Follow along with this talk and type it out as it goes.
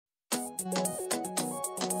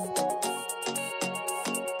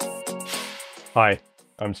Hi,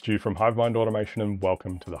 I'm Stu from Hive Automation and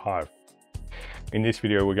welcome to the Hive. In this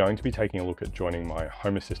video, we're going to be taking a look at joining my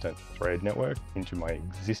Home Assistant thread network into my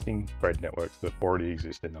existing thread networks that already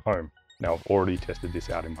exist in the home. Now, I've already tested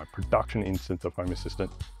this out in my production instance of Home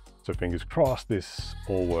Assistant, so fingers crossed this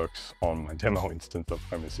all works on my demo instance of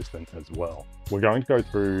Home Assistant as well. We're going to go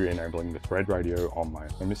through enabling the thread radio on my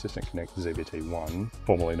Home Assistant Connect ZBT1,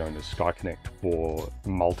 formerly known as Sky Connect for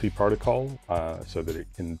MultiProtocol, so that it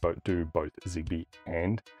can do both Zigbee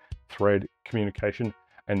and thread communication.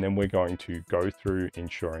 And then we're going to go through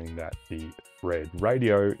ensuring that the thread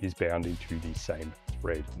radio is bound into the same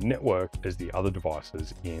thread network as the other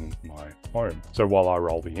devices in my home. So while I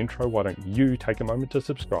roll the intro, why don't you take a moment to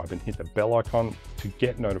subscribe and hit the bell icon to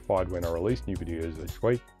get notified when I release new videos each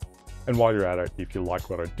week. And while you're at it, if you like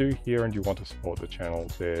what I do here and you want to support the channel,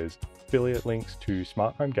 there's affiliate links to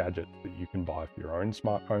smart home gadgets that you can buy for your own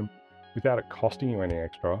smart home without it costing you any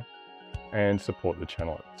extra, and support the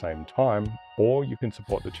channel at the same time, or you can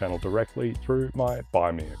support the channel directly through my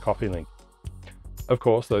Buy Me a Coffee link. Of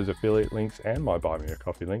course, those affiliate links and my Buy Me a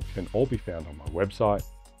Coffee link can all be found on my website,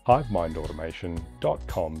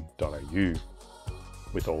 hivemindautomation.com.au.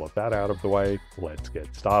 With all of that out of the way, let's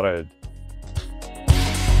get started.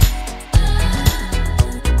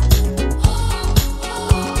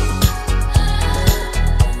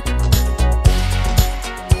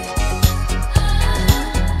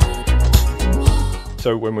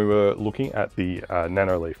 So when we were looking at the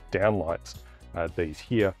NanoLeaf downlights, these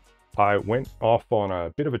here, I went off on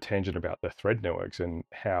a bit of a tangent about the thread networks and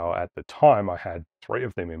how at the time I had 3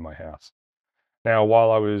 of them in my house. Now, while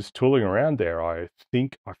I was tooling around there, I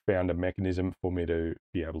think I found a mechanism for me to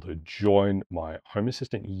be able to join my Home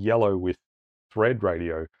Assistant Yellow with thread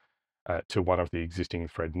radio to one of the existing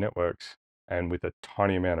thread networks. And with a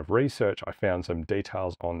tiny amount of research, I found some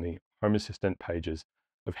details on the Home Assistant pages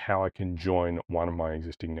of how I can join one of my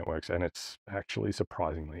existing networks, and it's actually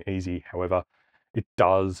surprisingly easy. However, it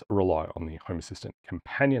does rely on the Home Assistant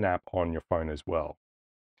companion app on your phone as well.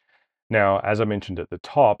 Now, as I mentioned at the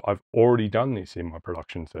top, I've already done this in my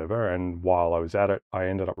production server, and while I was at it, I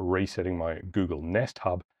ended up resetting my Google Nest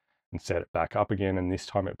Hub and set it back up again, and this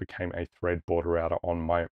time it became a thread border router on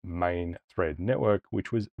my main thread network,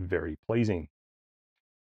 which was very pleasing.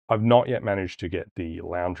 I've not yet managed to get the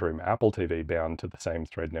lounge room Apple TV bound to the same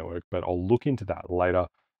thread network, but I'll look into that later.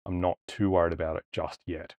 I'm not too worried about it just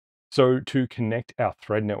yet. So to connect our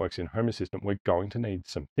thread networks in Home Assistant, we're going to need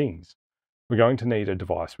some things. We're going to need a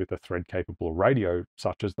device with a thread-capable radio,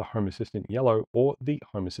 such as the Home Assistant Yellow or the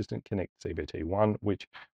Home Assistant Connect ZBT1, which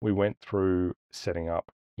we went through setting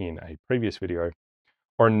up in a previous video,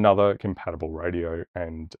 or another compatible radio,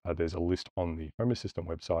 and there's a list on the Home Assistant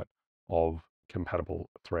website of compatible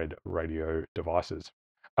thread radio devices.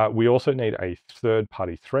 We also need a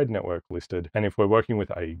third-party thread network listed, and if we're working with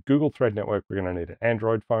a Google thread network, we're going to need an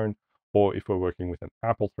Android phone, or if we're working with an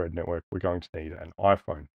Apple thread network, we're going to need an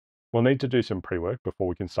iPhone. We'll need to do some pre-work before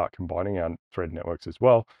we can start combining our thread networks as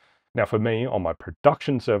well. Now for me, on my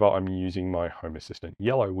production server, I'm using my Home Assistant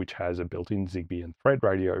Yellow, which has a built-in Zigbee and thread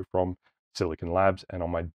radio from Silicon Labs, and on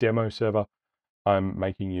my demo server, I'm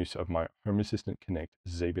making use of my Home Assistant Connect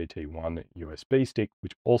ZBT1 USB stick,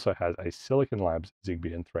 which also has a Silicon Labs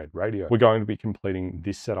Zigbee and thread radio. We're going to be completing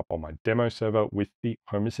this setup on my demo server with the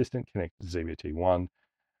Home Assistant Connect ZBT1,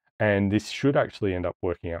 and this should actually end up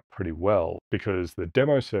working out pretty well because the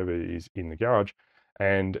demo server is in the garage,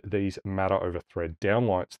 and these matter over thread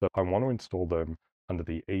downlights that I want to install them under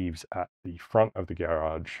the eaves at the front of the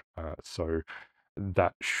garage. So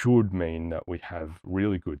that should mean that we have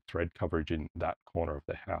really good thread coverage in that corner of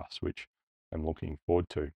the house, which I'm looking forward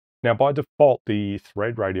to. Now, by default, the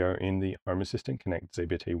thread radio in the Home Assistant Connect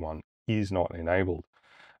ZBT1 is not enabled.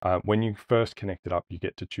 When you first connect it up, you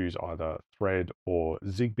get to choose either thread or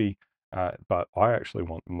Zigbee, but I actually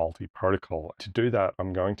want multi-protocol. To do that,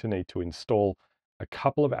 I'm going to need to install a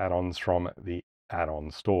couple of add-ons from the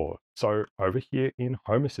add-on store. So over here in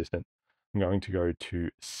Home Assistant, I'm going to go to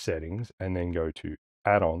Settings and then go to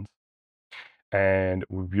Add-ons. And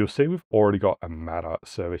you'll see we've already got a Matter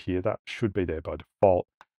server here. That should be there by default.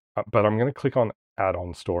 But I'm going to click on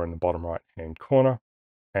Add-on Store in the bottom right-hand corner.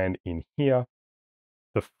 And in here,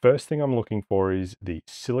 the first thing I'm looking for is the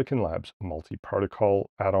Silicon Labs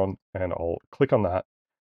Multi-Protocol add-on. And I'll click on that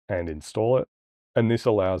and install it. And this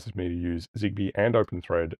allows me to use Zigbee and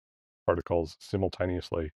OpenThread protocols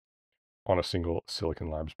simultaneously on a single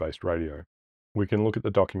Silicon Labs based radio. We can look at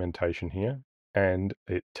the documentation here, and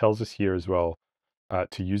it tells us here as well,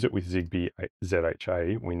 to use it with Zigbee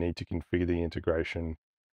ZHA, we need to configure the integration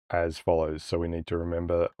as follows. So we need to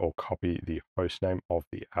remember or copy the host name of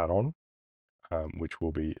the add-on, which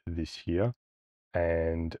will be this here,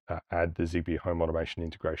 and add the Zigbee home automation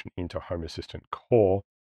integration into Home Assistant core.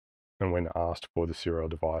 And when asked for the serial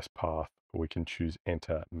device path, we can choose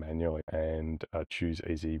enter manually and choose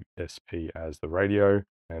EZSP as the radio.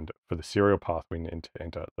 And for the serial path, we need to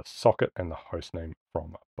enter the socket and the host name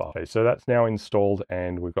from above. Okay, so that's now installed,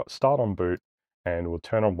 and we've got start on boot, and we'll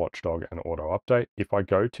turn on Watchdog and auto update. If I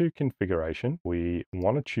go to configuration, we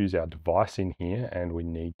want to choose our device in here, and we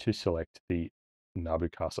need to select the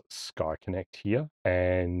Nabucasa Sky Connect here,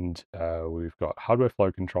 and we've got hardware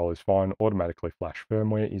flow control is fine, automatically flash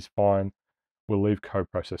firmware is fine. We'll leave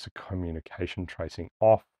co-processor communication tracing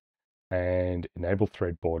off, and enable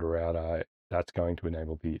thread border router. That's going to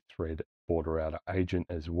enable the thread border router agent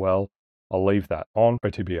as well. I'll leave that on.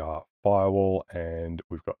 OTBR firewall, and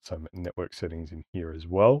we've got some network settings in here as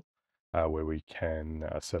well, where we can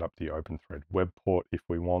set up the open thread web port if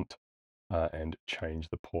we want. And change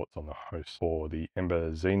the ports on the host for the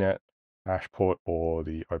Ember ZNet hash port or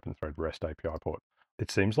the OpenThread REST API port. It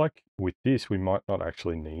seems like with this, we might not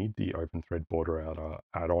actually need the OpenThread border router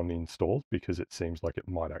add-on installed, because it seems like it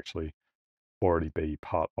might actually already be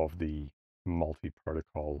part of the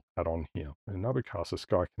MultiProtocol add-on here. And Nabucasa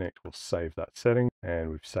Sky Connect will save that setting, and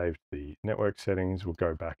we've saved the network settings. We'll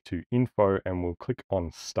go back to info and we'll click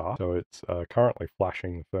on start. So it's currently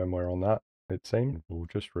flashing the firmware on that, it seems. We'll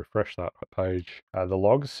just refresh that page. The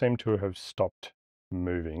logs seem to have stopped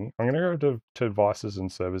moving. I'm going to go to devices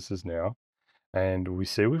and services now, and we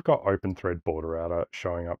see we've got OpenThread border router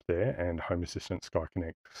showing up there and Home Assistant Sky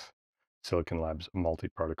Connect's Silicon Labs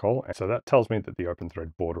multi-protocol. And so that tells me that the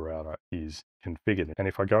OpenThread border router is configured. And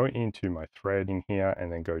if I go into my thread in here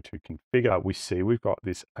and then go to configure, we see we've got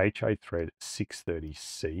this HA thread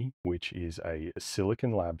 630C, which is a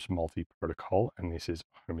Silicon Labs multi-protocol. And this is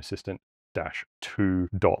Home Assistant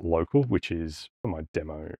 -2.local, which is my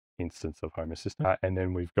demo instance of Home Assistant. And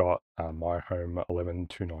then we've got my home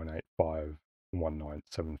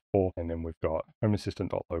 11.298.5.1974, and then we've got Home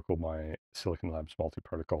Assistant.local, my Silicon Labs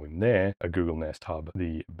multi-protocol in there, a Google Nest Hub,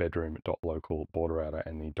 the bedroom.local border router,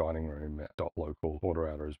 and the dining room.local border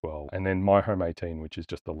router as well. And then my home 18, which is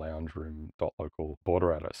just the lounge room.local border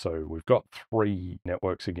router. So we've got 3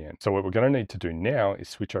 networks again. So what we're going to need to do now is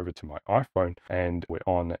switch over to my iPhone, and we're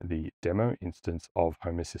on the demo instance of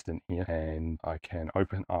Home Assistant here, and I can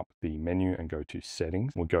open up the menu and go to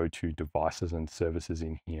settings. We'll go to devices and services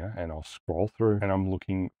in here, and I'll scroll through, and I'm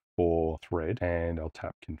looking for thread, and I'll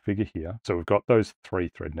tap configure here. So we've got those 3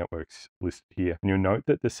 thread networks listed here, and you'll note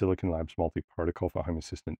that the Silicon Labs multi-protocol for Home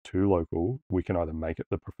Assistant 2 local, we can either make it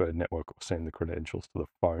the preferred network or send the credentials to the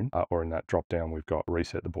phone, or in that drop down we've got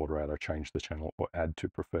reset the border router, change the channel, or add to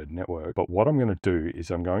preferred network. But what I'm going to do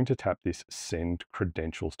is I'm going to tap this send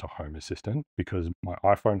credentials to Home Assistant, because my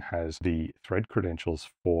iPhone has the thread credentials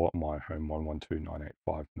for my home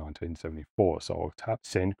 112.985.1974. So I'll tap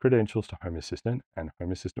send credentials to Home Assistant, and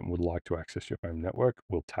Home Assistant would like to access your home network.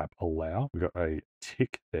 We'll tap allow. We've got a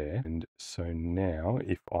tick there. And so now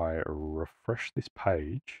if I refresh this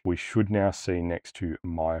page, we should now see next to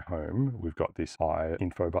my home, we've got this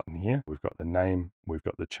info button here. We've got the name, we've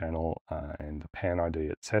got the channel and the PAN ID,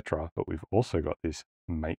 etc. But we've also got this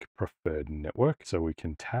make preferred network. So we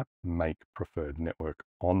can tap make preferred network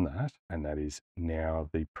on that, and that is now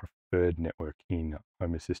the preferred network in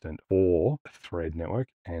Home Assistant or thread network.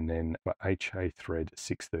 And then for HA thread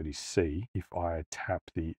 630C, if I tap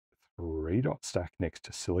the 3-dot stack next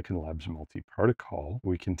to Silicon Labs multi-protocol,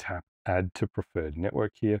 we can tap add to preferred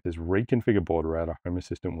network here. There's reconfigure border router. Home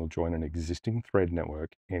Assistant will join an existing thread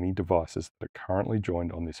network. Any devices that are currently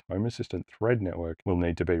joined on this Home Assistant thread network will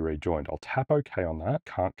need to be rejoined. I'll tap OK on that.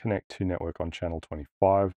 Can't connect to network on channel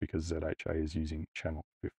 25 because ZHA is using channel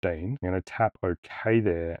 15. I'm going to tap OK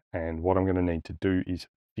there, and what I'm going to need to do is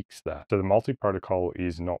fix that. So the multi-protocol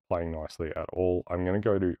is not playing nicely at all. I'm going to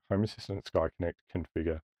go to Home Assistant Sky Connect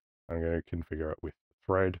configure. I'm going to configure it with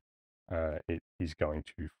thread. It is going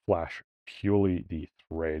to flash purely the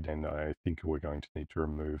thread, and I think we're going to need to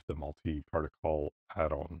remove the multi-protocol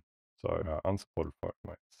add-on. So unsupported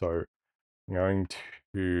format. So I'm going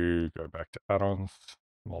to go back to add-ons,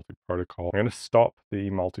 multi-protocol. I'm going to stop the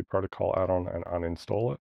multi-protocol add-on and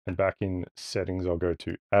uninstall it. And back in settings, I'll go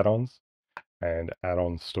to add-ons and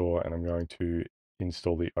add-on store, and I'm going to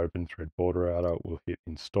install the OpenThread border router. We'll hit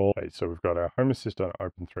install. Okay, so we've got our Home Assistant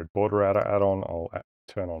OpenThread border router add-on. I'll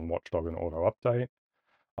turn on Watchdog and auto update.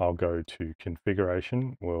 I'll go to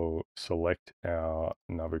configuration. We'll select our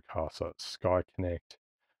Nabucasa Sky Connect.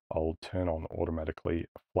 I'll turn on automatically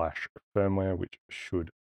flash firmware, which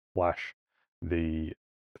should flash the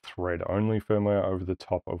thread only firmware over the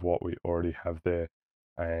top of what we already have there.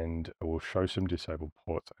 And we'll show some disabled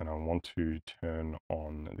ports, and I want to turn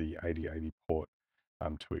on the 8080 port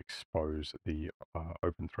to expose the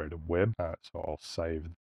open threaded web. So I'll save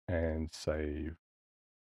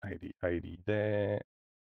 8080 there,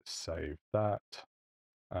 save that.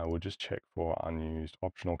 We'll just check for unused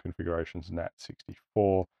optional configurations,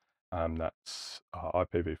 NAT64. That's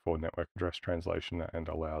IPv4 network address translation and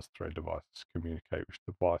allows thread devices to communicate with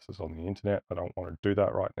devices on the internet. I don't want to do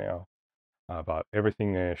that right now, but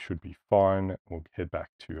everything there should be fine. We'll head back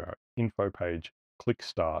to our info page, click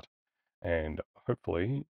start, and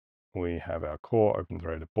hopefully we have our core open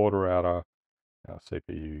threaded border router. Our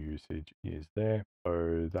CPU usage is there.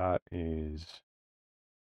 So that is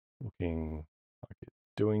looking like it's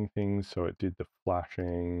doing things. So it did the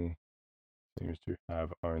flashing, seems to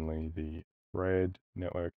have only the thread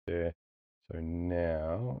network there. So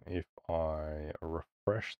now if I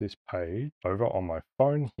refresh this page over on my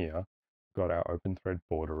phone here, got our open thread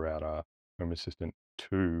border router, Home Assistant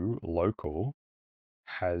 2 local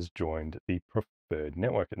has joined the preferred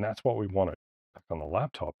network. And that's what we wanted. Back on the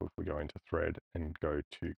laptop, if we go into thread and go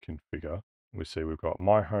to configure, we see we've got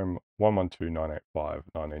my home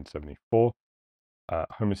 112.168.5.1974,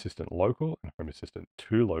 Home Assistant local and Home Assistant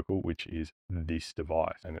 2 local, which is this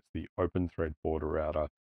device. And it's the open thread border router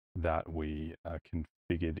that we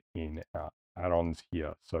configured in our add-ons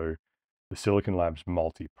here. So the Silicon Labs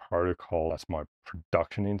MultiProtocol, that's my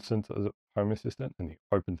production instance as a Home Assistant, and the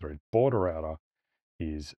open thread border router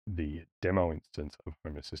is the demo instance of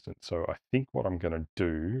Home Assistant. So I think what I'm going to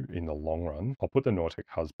do in the long run, I'll put the Nortek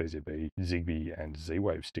Huz BZB, Zigbee, and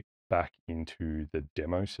Z-Wave stick back into the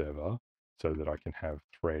demo server so that I can have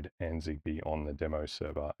thread and Zigbee on the demo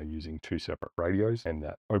server using two separate radios, and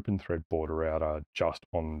that open thread border router just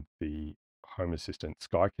on the Home Assistant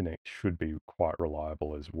Sky Connect should be quite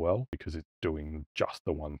reliable as well, because it's doing just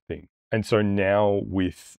the one thing. And so now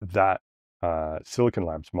with that Silicon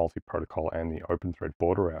Labs MultiProtocol and the open thread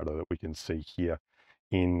border router that we can see here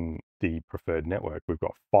in the preferred network, we've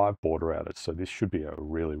got 5 border routers. So this should be a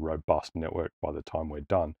really robust network by the time we're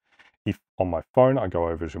done. If on my phone, I go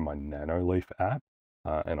over to my Nanoleaf app,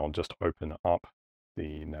 and I'll just open up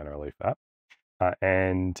the Nanoleaf app,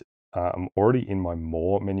 and I'm already in my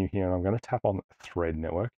More menu here, and I'm going to tap on Thread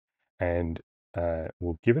Network, and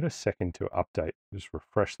we'll give it a second to update. Just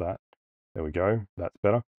refresh that. There we go. That's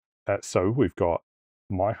better. So we've got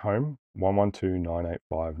my home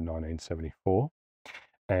 112.168.5.1974,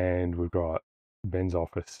 and we've got Ben's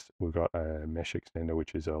office. We've got a mesh extender,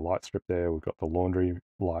 which is a light strip there. We've got the laundry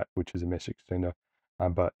light, which is a mesh extender.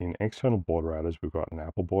 But in external border routers, we've got an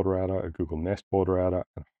Apple border router, a Google Nest border router,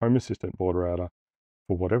 a Home Assistant border router.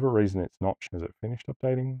 For whatever reason, it's not. Has it finished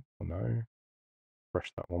updating? Oh, no.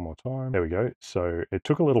 Refresh that one more time. There we go. So it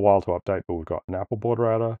took a little while to update, but we've got an Apple border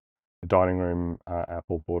router, the dining room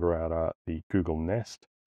Apple border router, the Google Nest,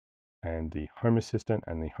 and the Home Assistant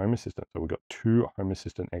and the Home Assistant. So we've got 2 Home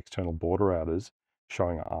Assistant external border routers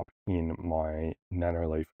showing up in my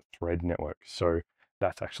Nanoleaf thread network. So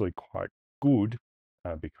that's actually quite good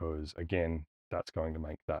because, again, that's going to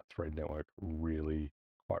make that thread network really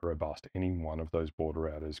quite robust. Any one of those border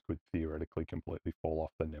routers could theoretically completely fall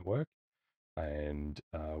off the network, and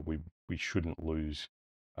we shouldn't lose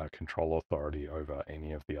control authority over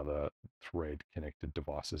any of the other thread connected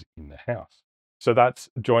devices in the house. So that's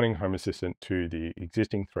joining Home Assistant to the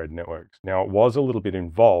existing thread networks. Now, it was a little bit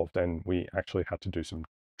involved, and we actually had to do some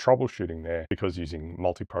troubleshooting there, because using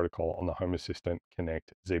MultiProtocol on the Home Assistant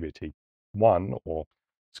Connect ZBT1 or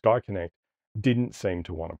Sky Connect didn't seem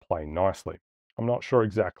to want to play nicely. I'm not sure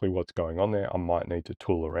exactly what's going on there. I might need to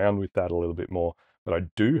tool around with that a little bit more, but I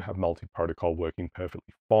do have MultiProtocol working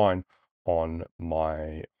perfectly fine on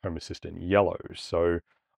my Home Assistant Yellow. So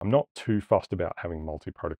I'm not too fussed about having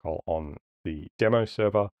MultiProtocol on the demo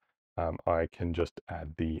server. I can just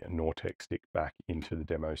add the Nortek stick back into the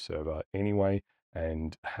demo server anyway,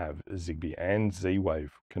 and have Zigbee and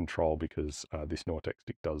Z-Wave control, because this Nortek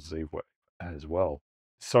stick does Z-Wave as well.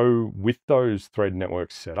 So with those thread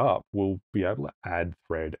networks set up, we'll be able to add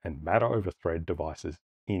thread and matter over thread devices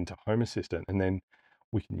into Home Assistant, and then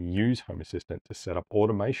we can use Home Assistant to set up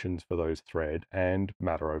automations for those thread and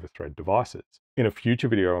matter over thread devices. In a future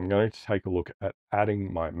video, I'm going to take a look at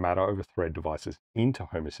adding my matter over thread devices into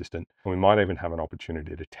Home Assistant, and we might even have an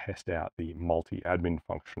opportunity to test out the multi-admin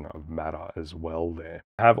function of matter as well there.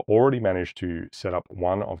 I have already managed to set up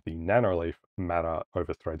one of the Nanoleaf matter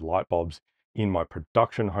over thread light bulbs in my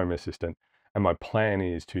production Home Assistant, and my plan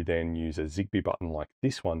is to then use a Zigbee button like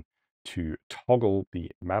this one to toggle the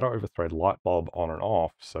matter over thread light bulb on and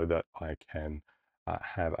off, so that I can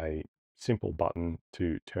have a simple button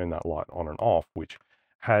to turn that light on and off, which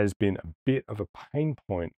has been a bit of a pain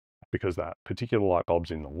point because that particular light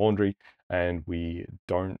bulb's in the laundry and we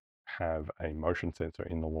don't have a motion sensor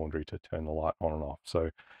in the laundry to turn the light on and off.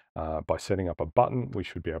 So by setting up a button, we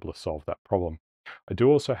should be able to solve that problem. I do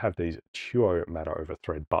also have these Tuo matter over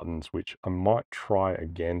thread buttons, which I might try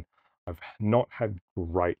again. I've not had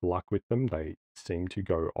great luck with them. They seem to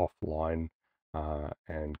go offline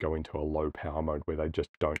and go into a low power mode where they just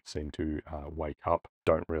don't seem to wake up,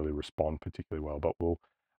 don't really respond particularly well, but we'll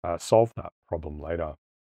solve that problem later.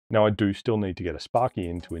 Now I do still need to get a Sparky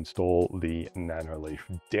in to install the Nanoleaf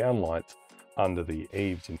downlights under the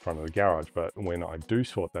eaves in front of the garage, but when I do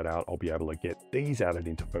sort that out, I'll be able to get these added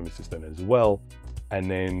into Home Assistant as well,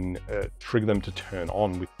 and then trigger them to turn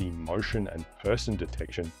on with the motion and person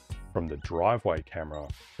detection from the driveway camera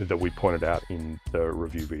that we pointed out in the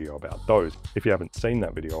review video about those. If you haven't seen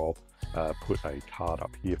that video, I'll put a card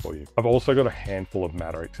up here for you. I've also got a handful of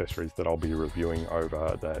Matter accessories that I'll be reviewing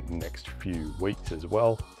over the next few weeks as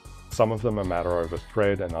well. Some of them are Matter over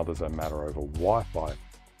Thread and others are Matter over Wi-Fi.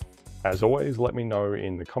 As always, let me know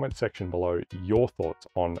in the comment section below your thoughts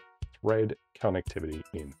on Thread connectivity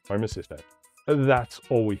in Home Assistant. That's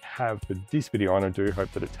all we have for this video, and I do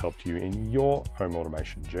hope that it's helped you in your home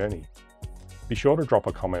automation journey. Be sure to drop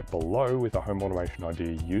a comment below with a home automation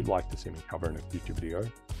idea you'd like to see me cover in a future video.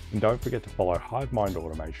 And don't forget to follow Hivemind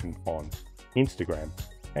Automation on Instagram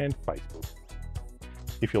and Facebook.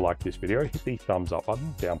 If you like this video, hit the thumbs up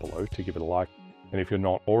button down below to give it a like. And if you're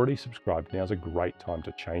not already subscribed, now's a great time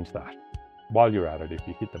to change that. While you're at it, if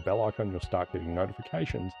you hit the bell icon, you'll start getting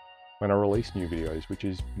notifications when I release new videos, which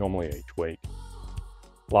is normally each week.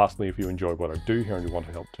 Lastly, if you enjoy what I do here and you want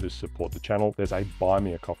to help to support the channel, there's a Buy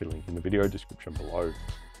Me a Coffee link in the video description below.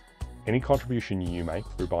 Any contribution you make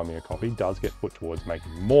through Buy Me a Coffee does get put towards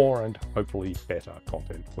making more and hopefully better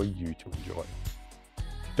content for you to enjoy.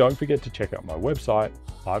 Don't forget to check out my website,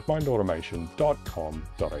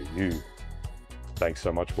 hivemindautomation.com.au. Thanks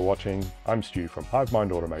so much for watching. I'm Stu from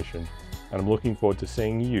Hivemind Automation, and I'm looking forward to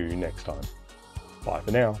seeing you next time. Bye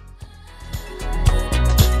for now.